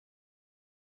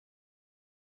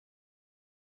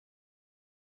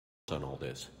on all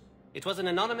this? It was an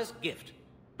anonymous gift,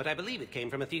 but I believe it came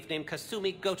from a thief named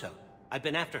Kasumi Goto. I've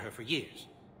been after her for years.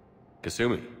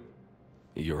 Kasumi?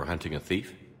 You're hunting a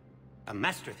thief? A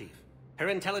master thief. Her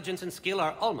intelligence and skill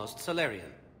are almost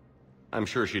Solarian. I'm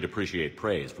sure she'd appreciate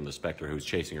praise from the Spectre who's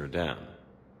chasing her down.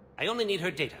 I only need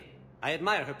her data. I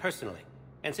admire her personally,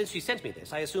 and since she sent me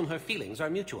this, I assume her feelings are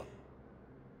mutual.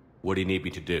 What do you need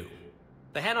me to do?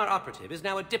 The Hanar operative is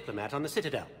now a diplomat on the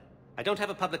Citadel. I don't have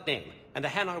a public name, and the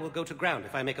Hanar will go to ground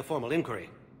if I make a formal inquiry.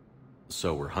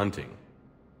 So we're hunting.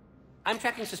 I'm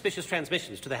tracking suspicious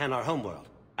transmissions to the Hanar homeworld.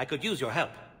 I could use your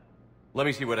help. Let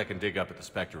me see what I can dig up at the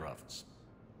Spectre office.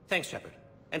 Thanks, Shepard.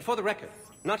 And for the record,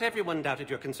 not everyone doubted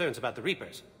your concerns about the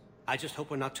Reapers. I just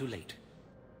hope we're not too late.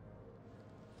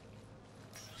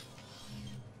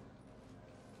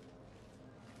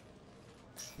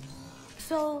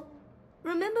 So,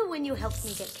 remember when you helped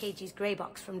me get KG's grey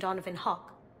box from Donovan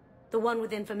Hawk? The one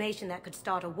with information that could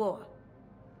start a war?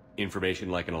 Information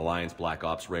like an Alliance Black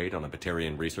Ops raid on a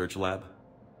Batarian research lab?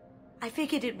 I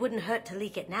figured it wouldn't hurt to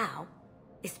leak it now.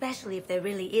 Especially if there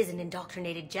really is an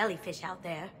indoctrinated jellyfish out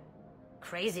there.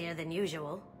 Crazier than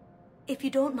usual. If you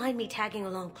don't mind me tagging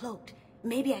along cloaked,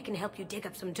 maybe I can help you dig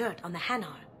up some dirt on the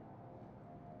Hanar.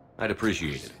 I'd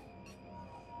appreciate it.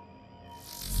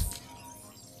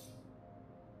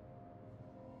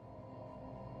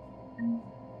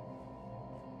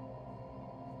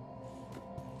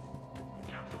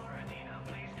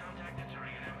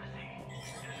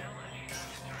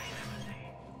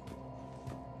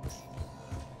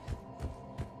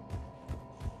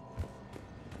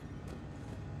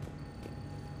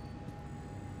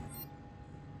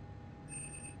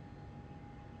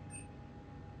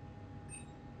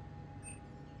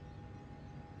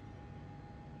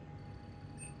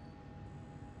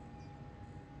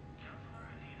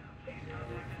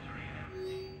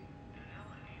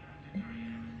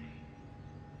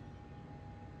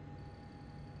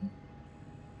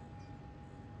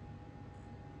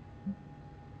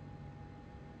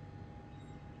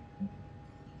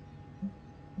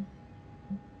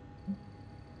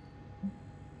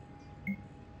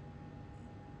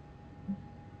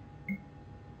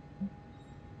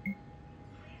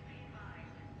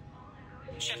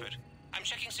 Shepard, I'm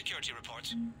checking security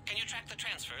reports. Can you track the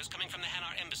transfers coming from the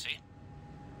Hanar embassy?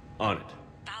 On it.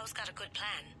 Bao's got a good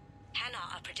plan.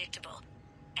 Hanar are predictable.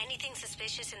 Anything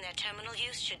suspicious in their terminal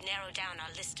use should narrow down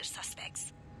our list of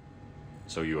suspects.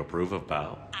 So you approve of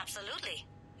Bao? Absolutely.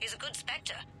 He's a good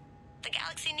Spectre. The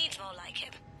galaxy needs more like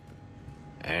him.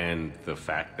 And the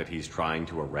fact that he's trying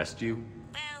to arrest you?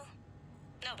 Well,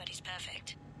 nobody's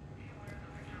perfect.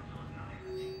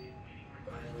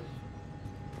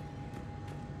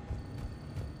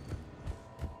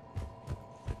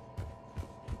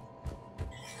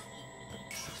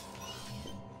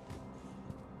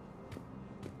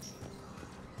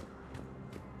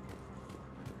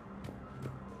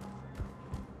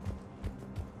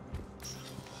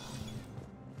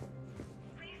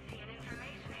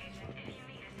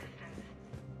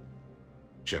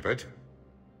 Shepard?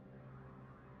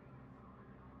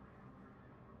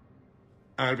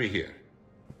 I'll be here.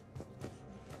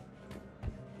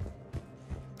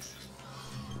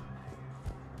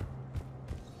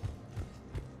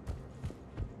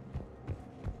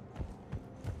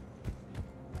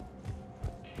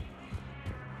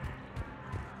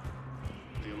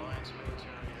 The Alliance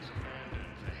military has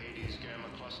abandoned the Hades Gamma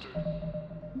Cluster.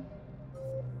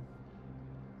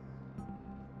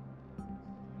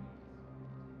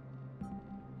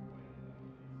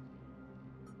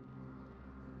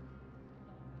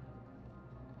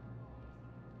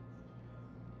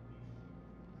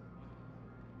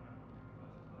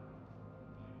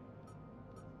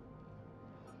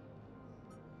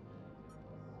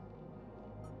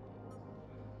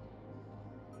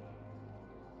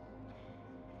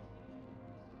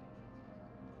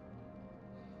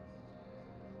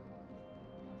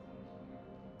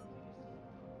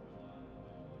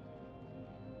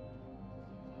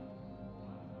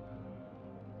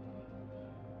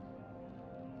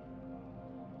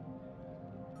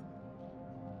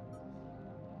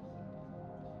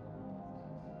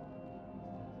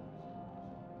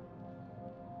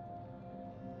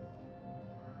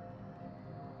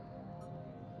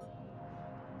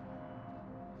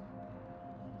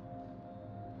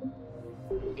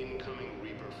 Incoming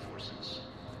Reaper forces.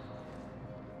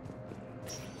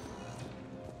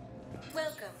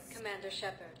 Welcome, Commander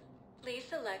Shepard. Please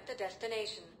select a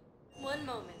destination. One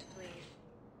moment, please.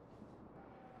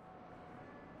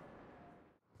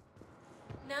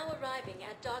 Now arriving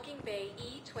at Docking Bay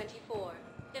E-24,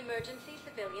 Emergency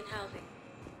Civilian Housing.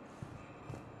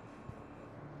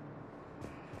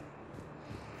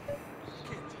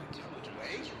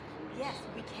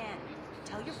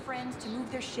 tell your friends to move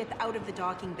their ship out of the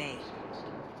docking bay.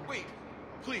 Wait,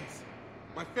 please.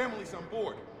 My family's on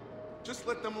board. Just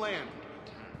let them land.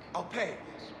 I'll pay.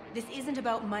 This isn't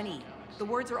about money. The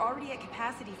wards are already at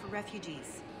capacity for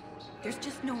refugees. There's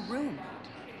just no room.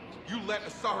 You let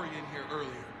Asari in here earlier.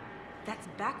 That's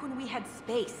back when we had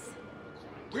space.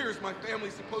 Where is my family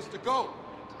supposed to go?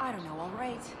 I don't know, all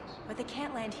right. But they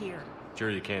can't land here. Sure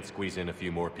you can't squeeze in a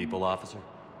few more people, officer?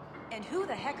 And who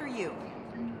the heck are you?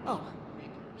 Oh,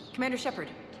 Commander Shepard.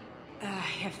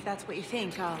 If that's what you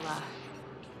think,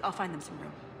 I'll find them some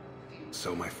room.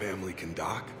 So my family can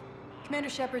dock? Commander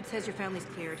Shepard says your family's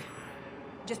cleared.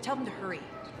 Just tell them to hurry.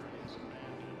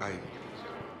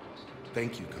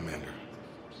 Thank you, Commander.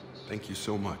 Thank you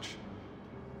so much.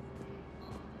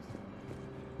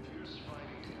 Fierce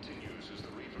fighting continues as the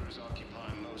Reapers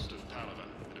occupy most of Palaven.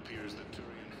 It appears that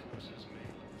Turian forces may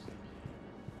lose their...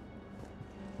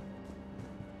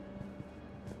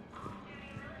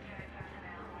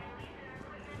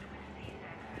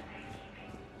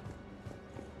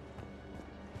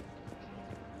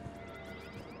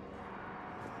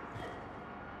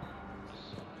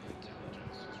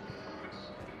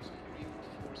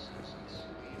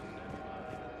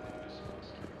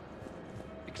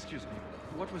 Excuse me,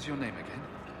 what was your name again?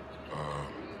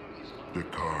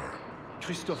 Dakar.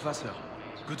 Christophe Vasseur.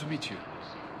 Good to meet you.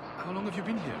 How long have you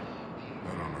been here? I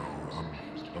don't know.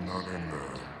 I'm not in the...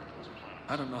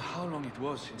 I don't know how long it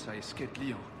was since I escaped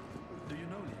Lyon. Do you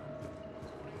know Lyon?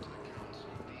 According to the Council,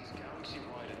 these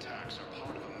galaxy-wide attacks are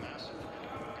part of a massive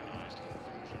and organized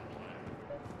invasion plan.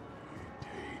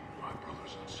 Hey, my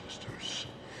brothers and sisters.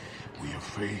 We have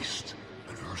faced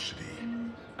adversity.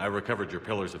 I recovered your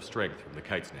pillars of strength from the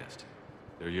kite's nest.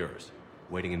 They're yours,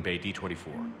 waiting in Bay D-24.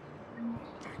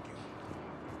 Thank you.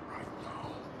 Right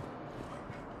now,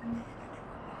 I'm not needing any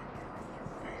reminder of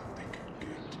the faith they could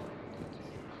get.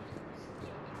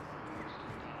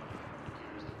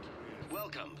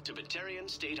 Welcome to Batarian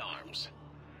State Arms.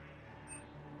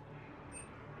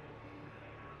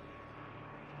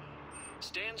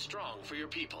 Stand strong for your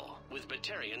people with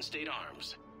Batarian State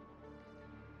Arms.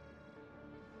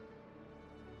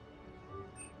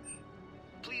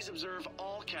 Please observe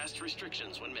all caste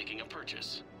restrictions when making a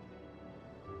purchase.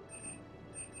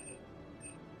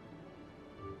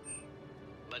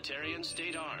 Batarian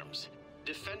State Arms,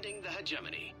 defending the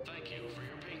hegemony. Thank you for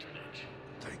your patronage.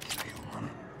 Thank you, human.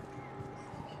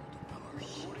 We will hold the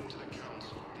pillars. According to the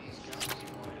Council, these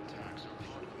galaxy-wide attacks are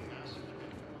part of a massive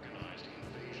and organized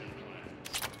invasion plan.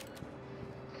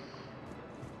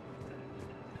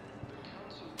 The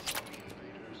Council called the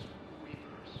invaders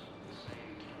Reapers, the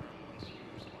same term once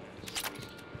used by a disgraced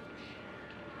Commander Shepard.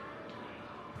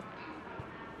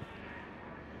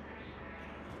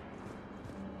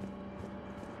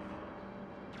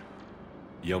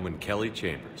 Yeoman Kelly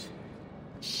Chambers.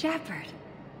 Shepard,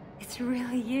 it's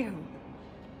really you.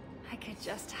 I could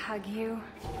just hug you.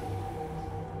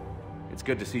 It's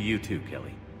good to see you too,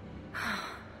 Kelly.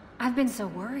 I've been so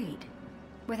worried.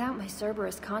 Without my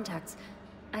Cerberus contacts,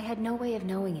 I had no way of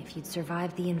knowing if you'd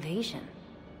survived the invasion.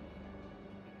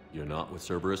 You're not with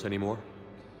Cerberus anymore?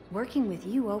 Working with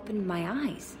you opened my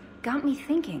eyes, got me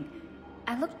thinking.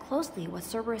 I looked closely at what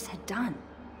Cerberus had done.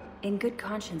 In good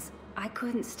conscience, I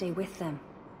couldn't stay with them.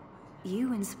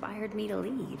 You inspired me to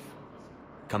leave.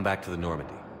 Come back to the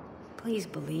Normandy. Please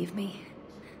believe me.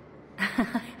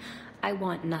 I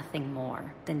want nothing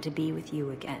more than to be with you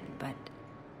again, but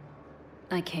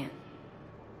I can't.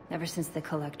 Ever since the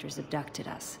Collectors abducted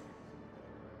us,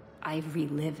 I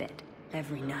relive it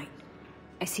every night.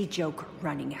 I see Joker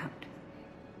running out.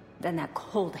 Then that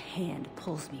cold hand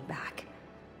pulls me back.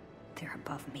 They're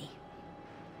above me,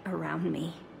 around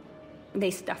me. They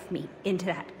stuff me into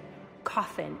that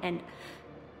coffin, and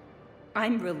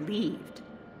I'm relieved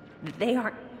that they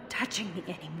aren't touching me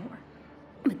anymore.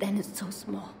 But then it's so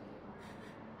small.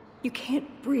 You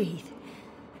can't breathe.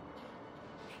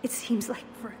 It seems like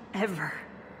forever.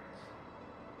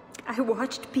 I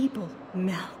watched people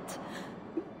melt.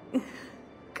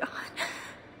 God.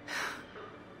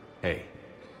 Hey,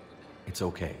 it's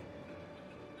okay.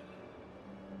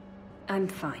 I'm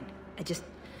fine. I just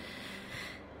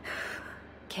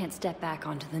can't step back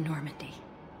onto the Normandy.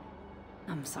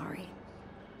 I'm sorry.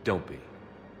 Don't be.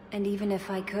 And even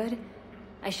if I could,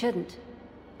 I shouldn't.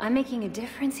 I'm making a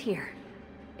difference here.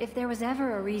 If there was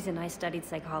ever a reason I studied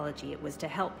psychology, it was to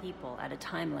help people at a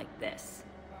time like this.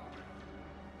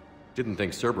 Didn't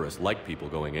think Cerberus liked people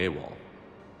going AWOL.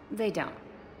 They don't.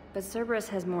 But Cerberus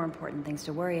has more important things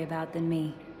to worry about than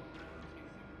me.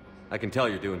 I can tell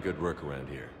you're doing good work around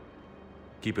here.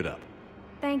 Keep it up.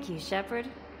 Thank you, Shepard.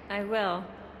 I will.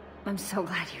 I'm so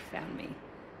glad you found me.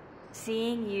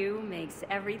 Seeing you makes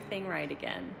everything right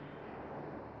again.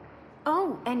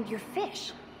 Oh, and your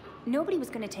fish. Nobody was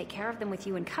going to take care of them with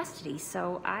you in custody,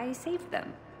 so I saved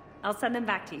them. I'll send them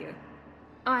back to you.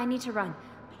 Oh, I need to run.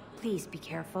 Please be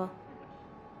careful.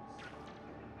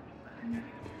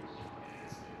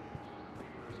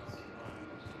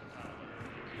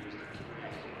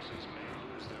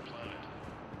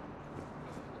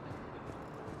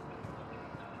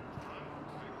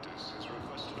 Victus has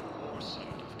requested a war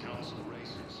summit of council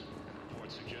races.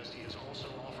 Reports suggest he has also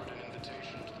offered an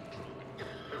invitation to the Krogan.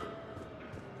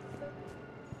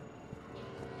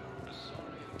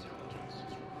 Sorry, intelligence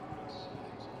is reporting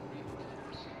sightings of Reaper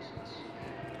forces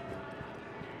in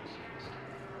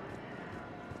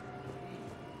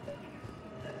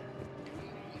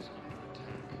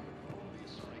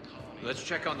Let's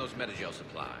check on those Metagel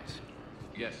supplies.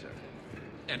 Yes, sir.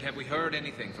 And have we heard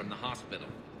anything from the hospital?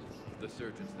 The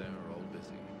surgeons there are all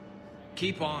busy.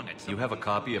 Keep on it. You have a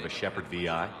copy of a Shepard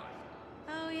VI?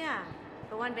 Oh, yeah.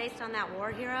 The one based on that war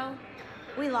hero?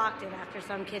 We locked it after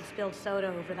some kid spilled soda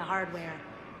over the hardware.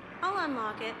 I'll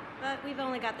unlock it, but we've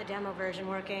only got the demo version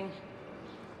working.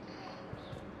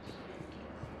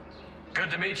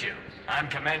 Good to meet you. I'm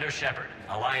Commander Shepard,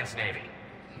 Alliance Navy.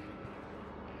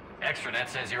 Extranet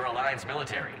says you're Alliance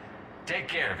military. Take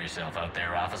care of yourself out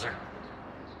there, officer.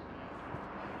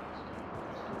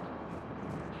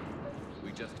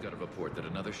 We just got a report that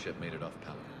another ship made it off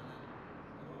Pelican.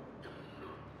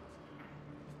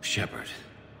 Shepard.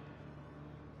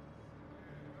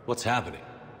 What's happening?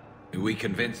 We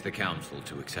convinced the Council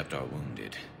to accept our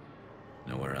wounded.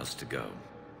 Nowhere else to go.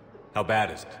 How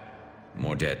bad is it?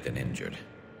 More dead than injured.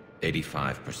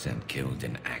 85% killed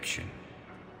in action.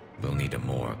 We'll need a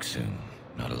morgue soon.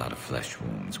 Not a lot of flesh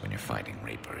wounds when you're fighting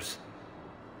Reapers.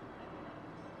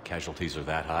 Casualties are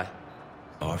that high?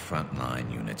 Our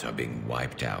frontline units are being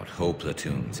wiped out, whole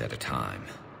platoons at a time.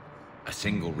 A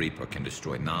single Reaper can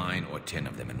destroy 9 or 10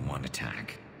 of them in one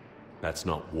attack. That's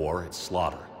not war, it's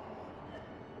slaughter.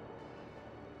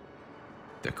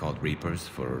 They're called Reapers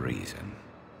for a reason.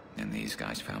 And these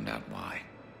guys found out why.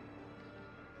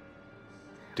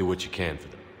 Do what you can for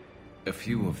them. A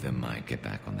few of them might get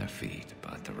back on their feet,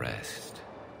 but the rest...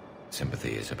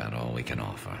 Sympathy is about all we can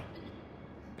offer.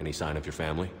 Any sign of your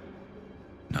family?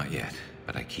 Not yet,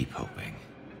 but I keep hoping.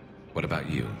 What about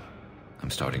you?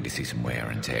 I'm starting to see some wear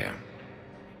and tear.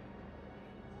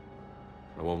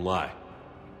 I won't lie.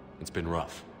 It's been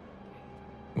rough.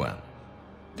 Well,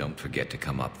 don't forget to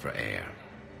come up for air.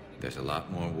 There's a lot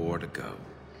more war to go.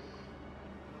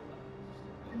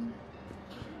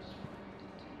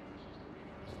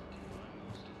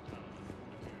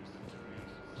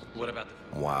 What about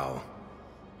the... Wow.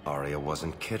 Arya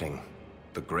wasn't kidding.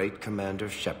 The great Commander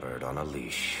Shepard on a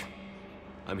leash.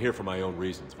 I'm here for my own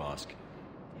reasons, Vosk.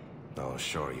 Oh,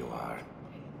 sure you are.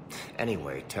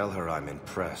 Anyway, tell her I'm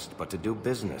impressed, but to do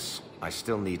business, I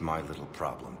still need my little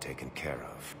problem taken care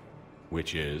of.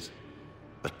 Which is?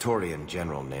 A Turian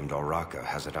general named Oraka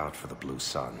has it out for the Blue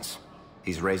Suns.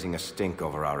 He's raising a stink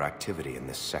over our activity in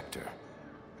this sector.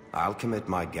 I'll commit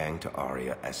my gang to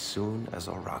Arya as soon as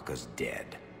Oraka's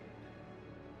dead.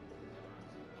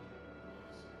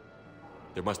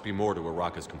 There must be more to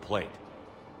Oraka's complaint.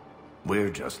 We're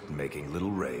just making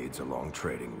little raids along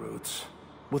trading routes.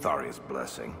 With Arya's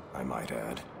blessing, I might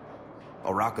add.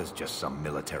 Oraka's just some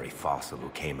military fossil who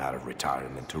came out of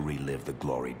retirement to relive the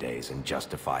glory days and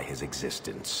justify his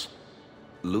existence.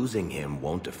 Losing him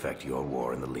won't affect your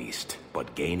war in the least,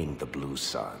 but gaining the Blue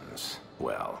Suns,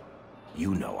 well,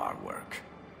 you know our work.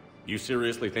 You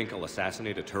seriously think I'll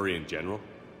assassinate a Turian general?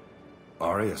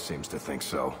 Arya seems to think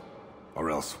so. Or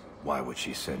else, why would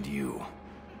she send you?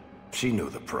 She knew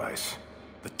the price.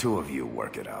 The two of you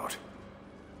work it out.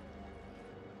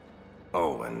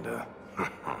 Oh, and,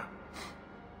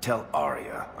 tell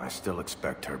Arya I still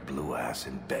expect her blue ass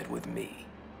in bed with me.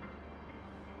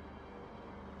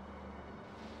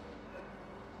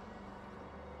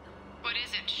 What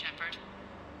is it, Shepard?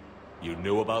 You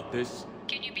knew about this?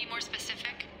 Can you be more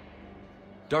specific?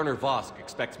 Darner Vosk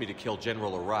expects me to kill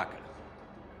General Oraka.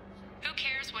 Who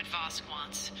cares what Vosk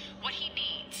wants? What he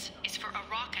needs is for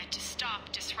Oraka to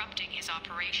stop disrupting his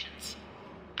operations.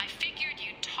 I figured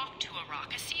you'd talk to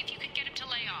Oraka, see if you could get him to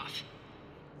lay off.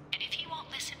 And if he won't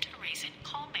listen to reason,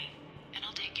 call me, and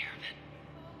I'll take care of it.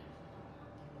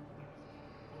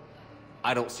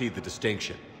 I don't see the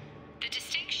distinction. The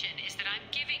distinction is that I'm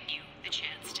giving you the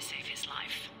chance to save his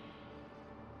life.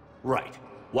 Right.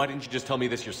 Why didn't you just tell me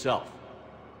this yourself?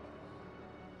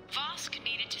 Vosk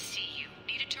needed to see you,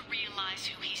 needed to realize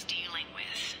who he's dealing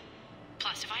with.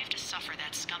 Plus, if I have to suffer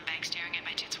that scumbag staring at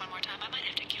my tits one more time, I might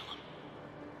have to kill him.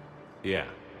 Yeah,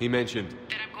 he mentioned...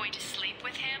 That I'm going to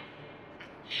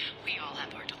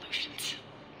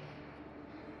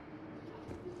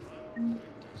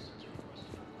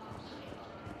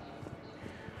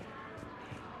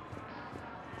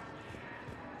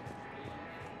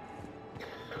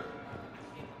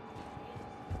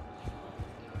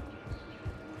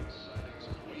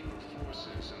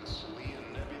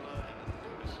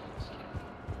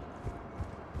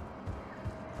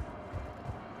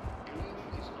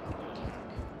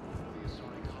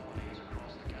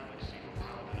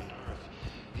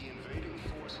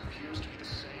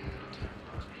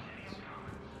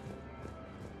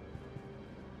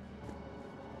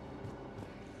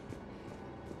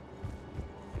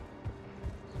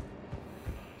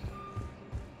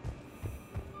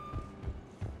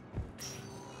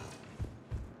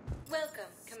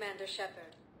Commander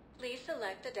Shepard. Please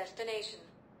select a destination.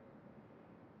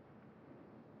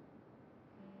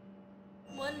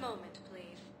 One moment,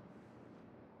 please.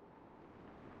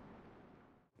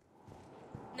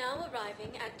 Now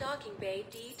arriving at docking bay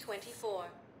D-24.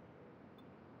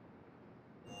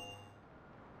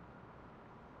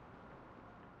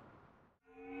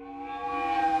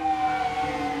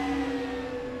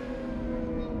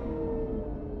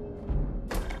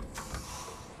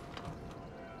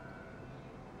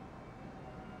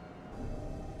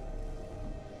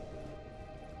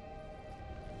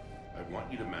 I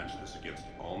want you to match this against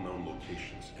all known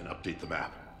locations and update the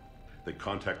map. Then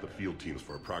contact the field teams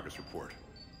for a progress report.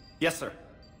 Yes, sir.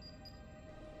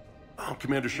 Oh,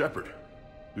 Commander Shepard.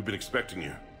 We've been expecting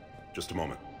you. Just a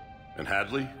moment. And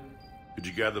Hadley? Could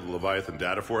you gather the Leviathan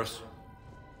data for us?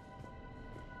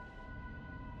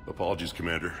 Apologies,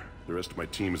 Commander. The rest of my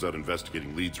team is out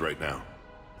investigating leads right now.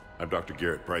 I'm Dr.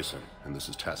 Garrett Bryson, and this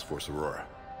is Task Force Aurora.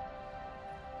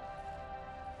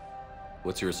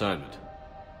 What's your assignment?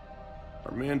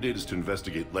 Our mandate is to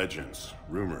investigate legends,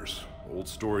 rumors, old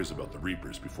stories about the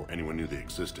Reapers before anyone knew they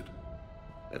existed.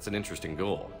 That's an interesting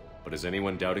goal, but is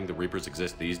anyone doubting the Reapers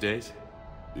exist these days?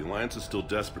 The Alliance is still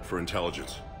desperate for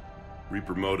intelligence.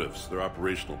 Reaper motives, their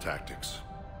operational tactics.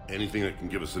 Anything that can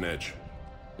give us an edge.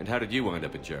 And how did you wind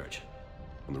up in charge?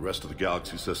 When the rest of the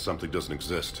galaxy says something doesn't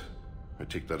exist, I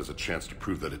take that as a chance to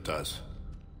prove that it does.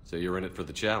 So you're in it for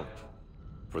the challenge?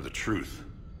 For the truth.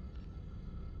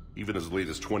 Even as late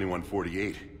as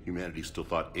 2148, humanity still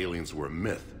thought aliens were a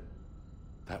myth.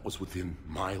 That was within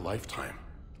my lifetime.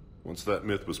 Once that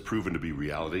myth was proven to be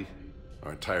reality,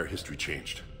 our entire history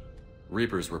changed.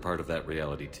 Reapers were part of that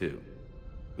reality too.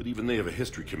 But even they have a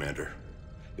history, Commander.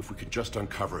 If we could just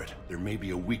uncover it, there may be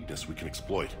a weakness we can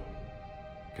exploit.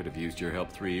 Could have used your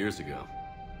help 3 years ago.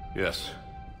 Yes.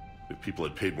 If people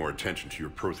had paid more attention to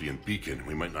your Prothean beacon,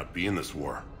 we might not be in this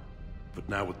war. But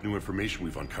now with new information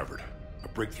we've uncovered, a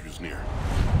breakthrough's near.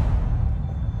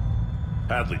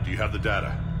 Hadley, do you have the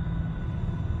data?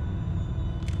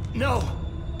 No!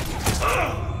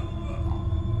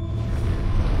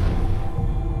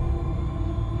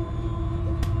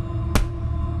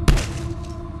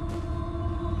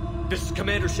 This is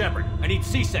Commander Shepard. I need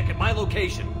C-Sec at my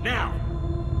location, now!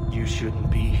 You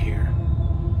shouldn't be here.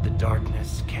 The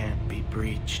darkness can't be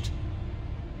breached.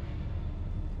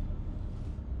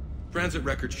 Transit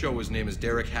records show his name is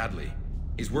Derek Hadley.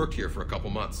 He's worked here for a couple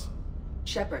months.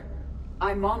 Shepard,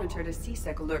 I monitored a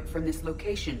C-Sec alert from this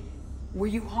location. Were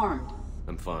you harmed?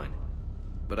 I'm fine.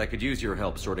 But I could use your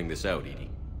help sorting this out,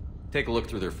 Edie. Take a look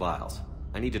through their files.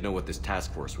 I need to know what this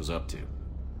task force was up to.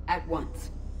 At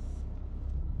once.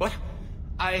 What?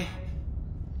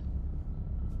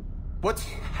 What's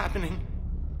happening?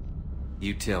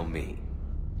 You tell me.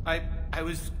 I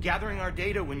was gathering our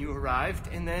data when you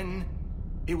arrived, and then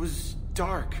it was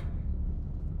dark.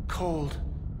 Cold.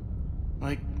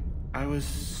 Like I was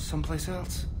someplace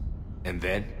else. And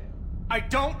then? I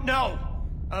don't know!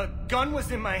 A gun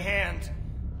was in my hand.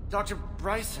 Dr.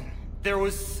 Bryson, there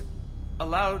was a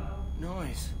loud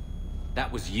noise.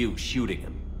 That was you shooting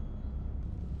him.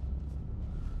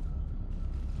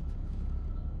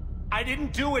 I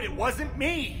didn't do it, it wasn't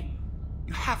me!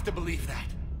 You have to believe that.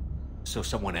 So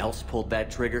someone else pulled that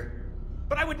trigger?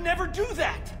 But I would never do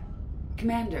that!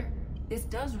 Commander, this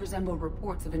does resemble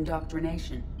reports of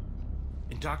indoctrination.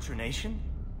 Indoctrination?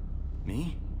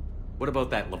 Me? What about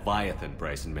that Leviathan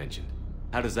Bryson mentioned?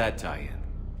 How does that tie in?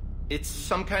 It's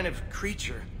some kind of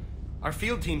creature. Our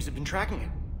field teams have been tracking it.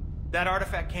 That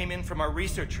artifact came in from our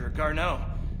researcher, Garneau.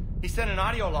 He sent an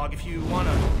audio log if you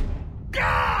wanna...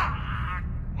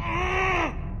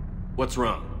 What's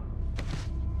wrong?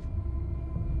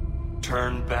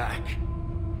 Turn back.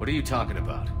 What are you talking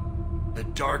about? The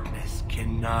darkness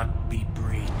cannot be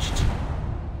breached.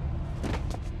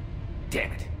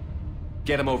 Damn it.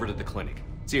 Get him over to the clinic.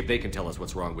 See if they can tell us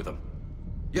what's wrong with him.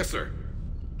 Yes, sir.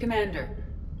 Commander,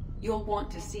 you'll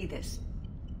want to see this.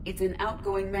 It's an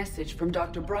outgoing message from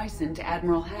Dr. Bryson to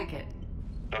Admiral Hackett.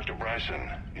 Dr. Bryson,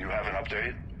 you have an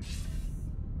update?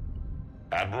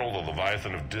 Admiral, the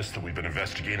Leviathan of Dis that we've been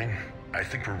investigating, I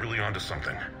think we're really onto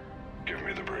something. Give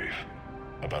me the brief.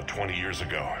 About 20 years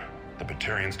ago, the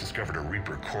Batarians discovered a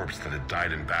Reaper corpse that had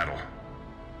died in battle.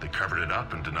 They covered it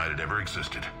up and denied it ever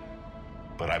existed.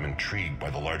 But I'm intrigued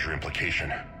by the larger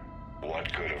implication.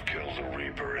 What could have killed the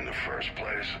Reaper in the first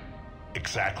place?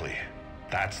 Exactly.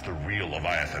 That's the real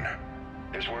Leviathan.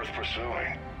 It's worth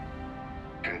pursuing.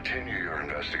 Continue your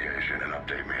investigation and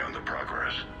update me on the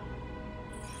progress.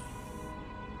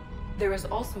 There is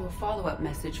also a follow-up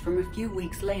message from a few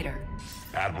weeks later.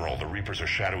 Admiral, the Reapers are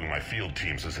shadowing my field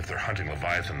teams as if they're hunting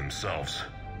Leviathan themselves.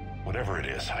 Whatever it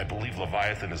is, I believe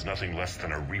Leviathan is nothing less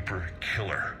than a Reaper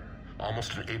killer.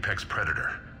 Almost an apex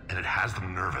predator. And it has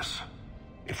them nervous.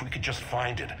 If we could just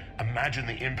find it, imagine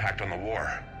the impact on the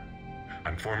war.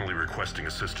 I'm formally requesting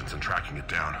assistance in tracking it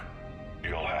down.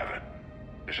 You'll have it.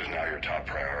 This is now your top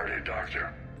priority,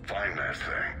 Doctor. Find that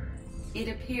thing. It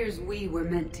appears we were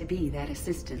meant to be that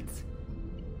assistance.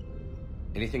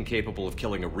 Anything capable of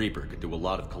killing a Reaper could do a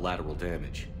lot of collateral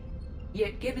damage.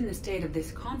 Yet given the state of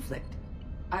this conflict,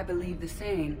 I believe the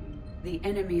saying, "The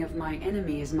enemy of my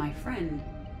enemy is my friend,"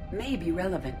 may be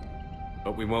relevant.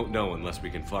 But we won't know unless we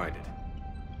can find it.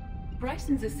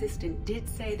 Bryson's assistant did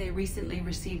say they recently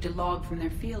received a log from their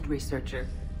field researcher.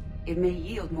 It may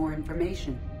yield more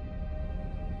information.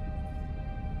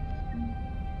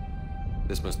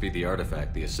 This must be the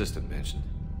artifact the assistant mentioned.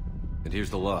 And here's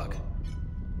the log.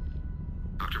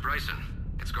 Dr. Bryson,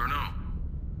 it's Garneau.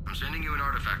 I'm sending you an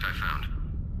artifact I found.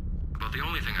 About the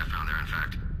only thing I found there, in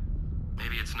fact.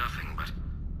 Maybe it's nothing, but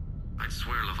I'd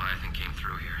swear Leviathan came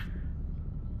through here.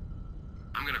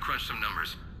 I'm gonna crunch some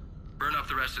numbers. Burn up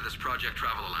the rest of this project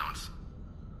travel allowance.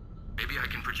 Maybe I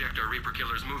can project our Reaper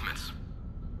killer's movements.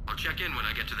 I'll check in when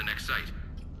I get to the next site.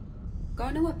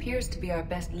 Garneau appears to be our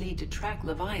best lead to track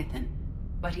Leviathan,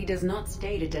 but he does not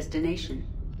state a destination.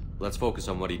 Let's focus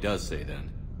on what he does say, then.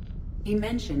 He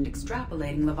mentioned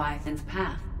extrapolating Leviathan's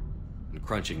path. And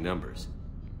crunching numbers.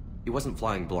 He wasn't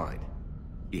flying blind.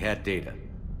 He had data.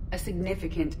 A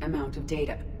significant amount of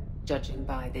data, judging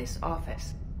by this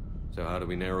office. So how do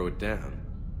we narrow it down?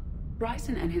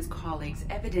 Bryson and his colleagues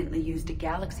evidently used a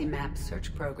galaxy map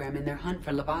search program in their hunt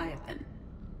for Leviathan.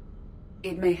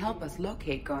 It may help us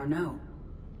locate Garneau.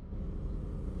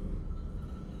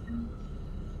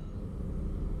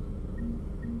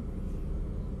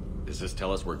 Does this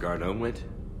tell us where Garneau went?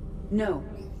 No,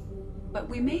 but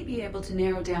we may be able to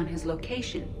narrow down his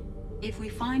location if we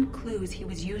find clues he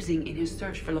was using in his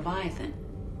search for Leviathan.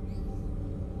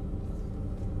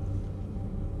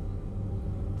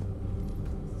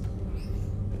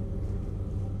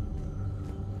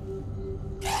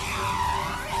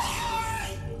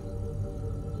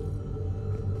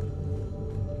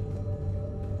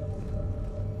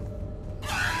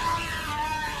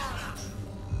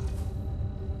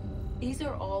 These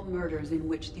are all murders in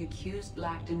which the accused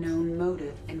lacked a known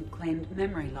motive and claimed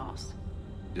memory loss.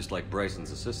 Just like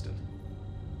Bryson's assistant.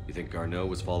 You think Garneau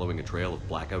was following a trail of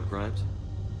blackout crimes?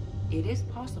 It is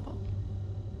possible.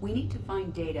 We need to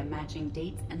find data matching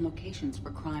dates and locations for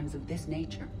crimes of this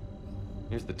nature.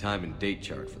 Here's the time and date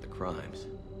chart for the crimes.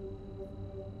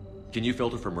 Can you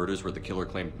filter for murders where the killer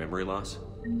claimed memory loss?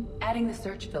 Adding the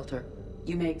search filter,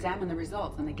 you may examine the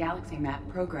results in the Galaxy Map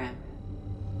program.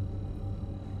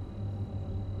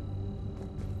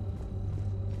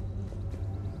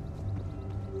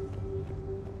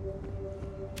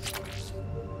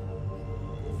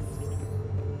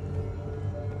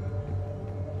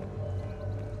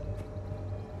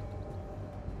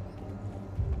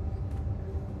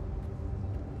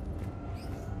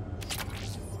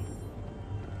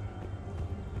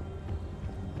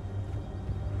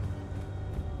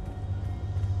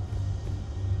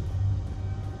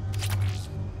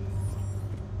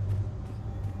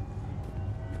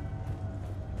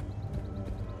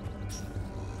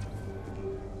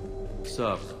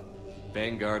 Sup,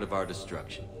 vanguard of our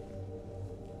destruction.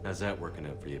 How's that working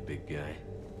out for you, big guy?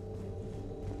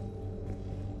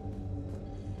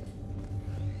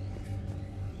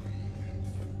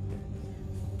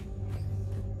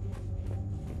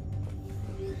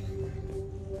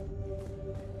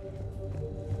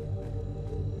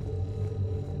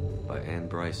 By Anne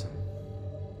Bryson,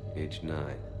 age 9.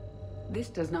 This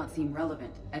does not seem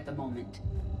relevant at the moment.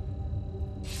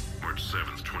 March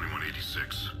 7th,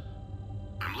 2186.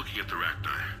 I'm looking at the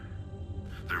Rachni.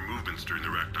 Their movements during the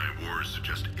Rachni Wars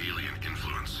suggest alien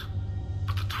influence.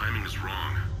 But the timing is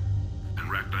wrong, and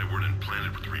Rachni weren't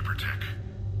implanted with Reaper tech.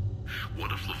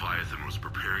 What if Leviathan was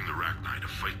preparing the Rachni to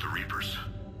fight the Reapers?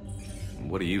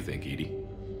 What do you think, Edie?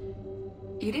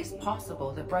 It is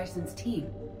possible that Bryson's team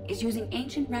is using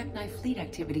ancient Rachni fleet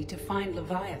activity to find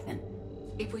Leviathan.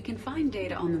 If we can find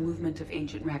data on the movement of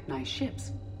ancient Rachni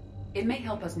ships, it may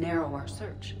help us narrow our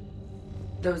search.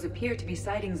 Those appear to be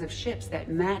sightings of ships that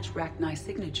match Rachni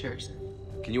signatures.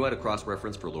 Can you add a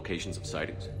cross-reference for locations of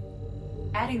sightings?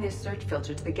 Adding this search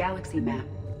filter to the Galaxy Map.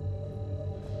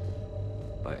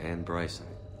 By Anne Bryson,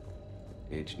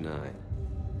 age 9.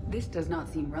 This does not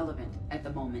seem relevant at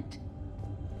the moment.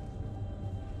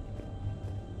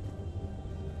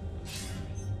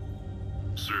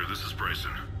 Sir, this is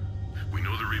Bryson. We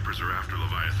know the Reapers are after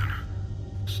Leviathan.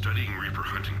 Studying Reaper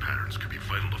hunting patterns could be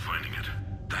vital to finding it.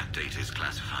 That data is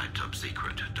classified top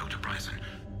secret, Dr. Bryson.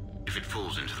 If it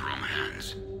falls into the wrong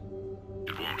hands.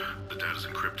 It won't. The data's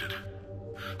encrypted.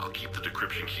 I'll keep the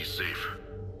decryption key safe.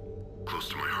 Close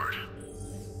to my heart.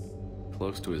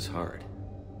 Close to his heart?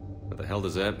 What the hell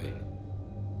does that mean?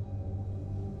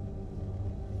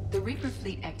 The Reaper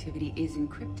fleet activity is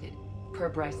encrypted, per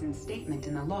Bryson's statement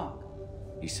in the log.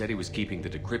 He said he was keeping the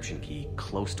decryption key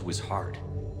close to his heart.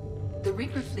 The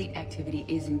Reaper fleet activity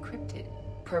is encrypted,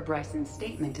 per Bryson's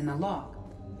statement in the log.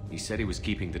 He said he was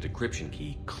keeping the decryption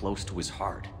key close to his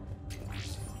heart.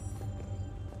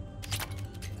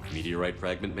 Meteorite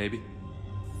fragment, maybe?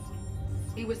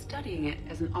 He was studying it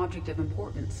as an object of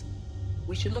importance.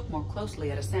 We should look more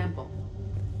closely at a sample.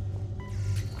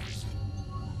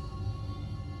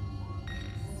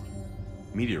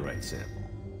 Meteorite sample.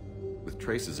 With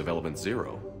traces of element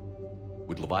 0.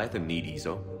 Would Leviathan need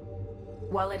ESO?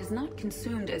 While it is not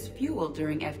consumed as fuel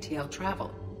during FTL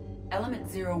travel, element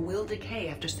 0 will decay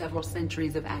after several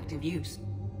centuries of active use.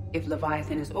 If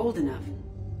Leviathan is old enough,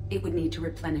 it would need to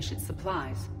replenish its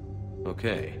supplies.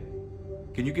 Okay.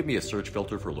 Can you give me a search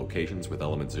filter for locations with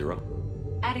element 0?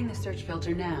 Adding the search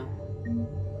filter now.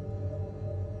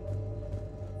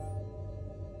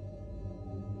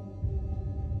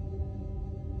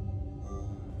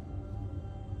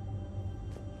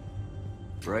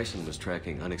 Bryson was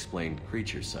tracking unexplained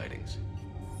creature sightings.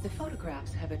 The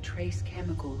photographs have a trace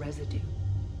chemical residue.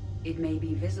 It may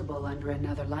be visible under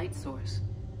another light source.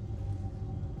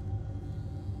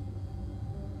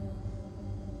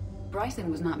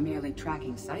 Bryson was not merely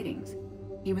tracking sightings.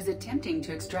 He was attempting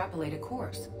to extrapolate a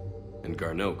course. And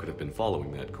Garneau could have been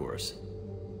following that course.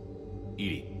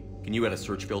 Edie, can you add a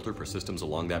search filter for systems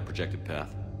along that projected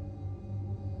path?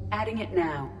 Adding it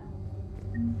now.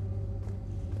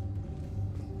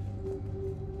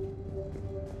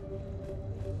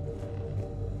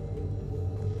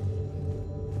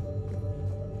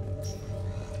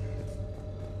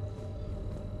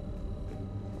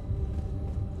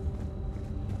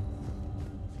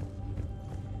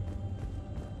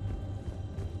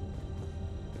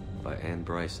 By Anne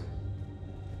Bryson.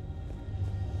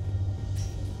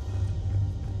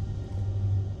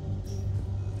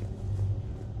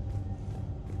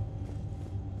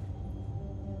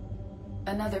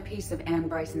 Another piece of Anne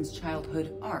Bryson's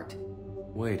childhood art.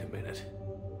 Wait a minute.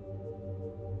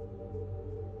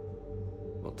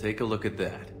 Well, take a look at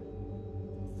that.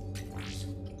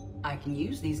 I can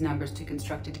use these numbers to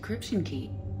construct a decryption key.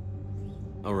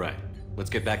 All right, let's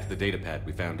get back to the datapad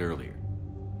we found earlier.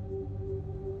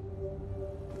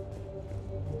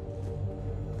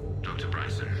 Dr.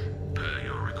 Bryson, per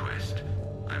your request,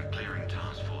 I'm clearing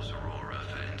Task Force Aurora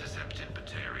for intercepted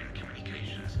Batarian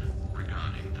communications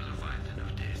regarding the Leviathan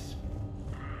of Dis.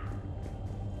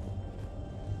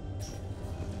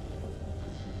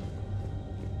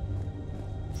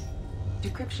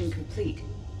 Decryption complete.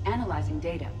 Analyzing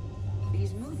data.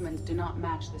 These movements do not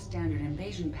match the standard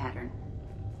invasion pattern.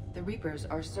 The Reapers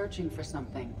are searching for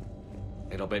something.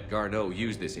 And I'll bet Garneau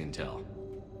used this intel.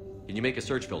 Can you make a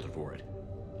search filter for it?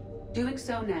 Doing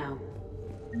so now.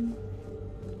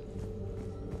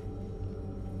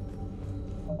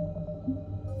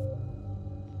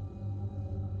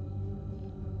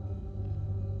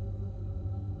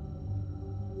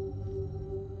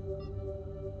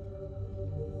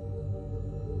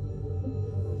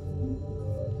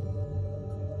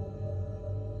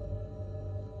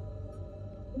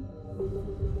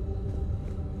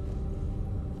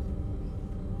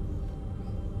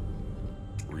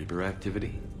 Reaper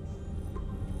activity?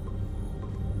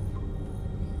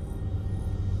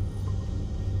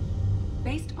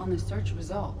 Based on the search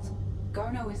results,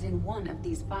 Garneau is in one of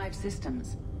these 5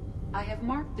 systems. I have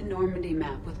marked the Normandy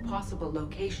map with possible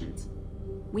locations.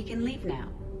 We can leave now,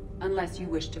 unless you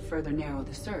wish to further narrow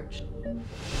the search.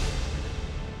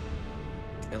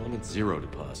 Element 0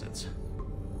 deposits.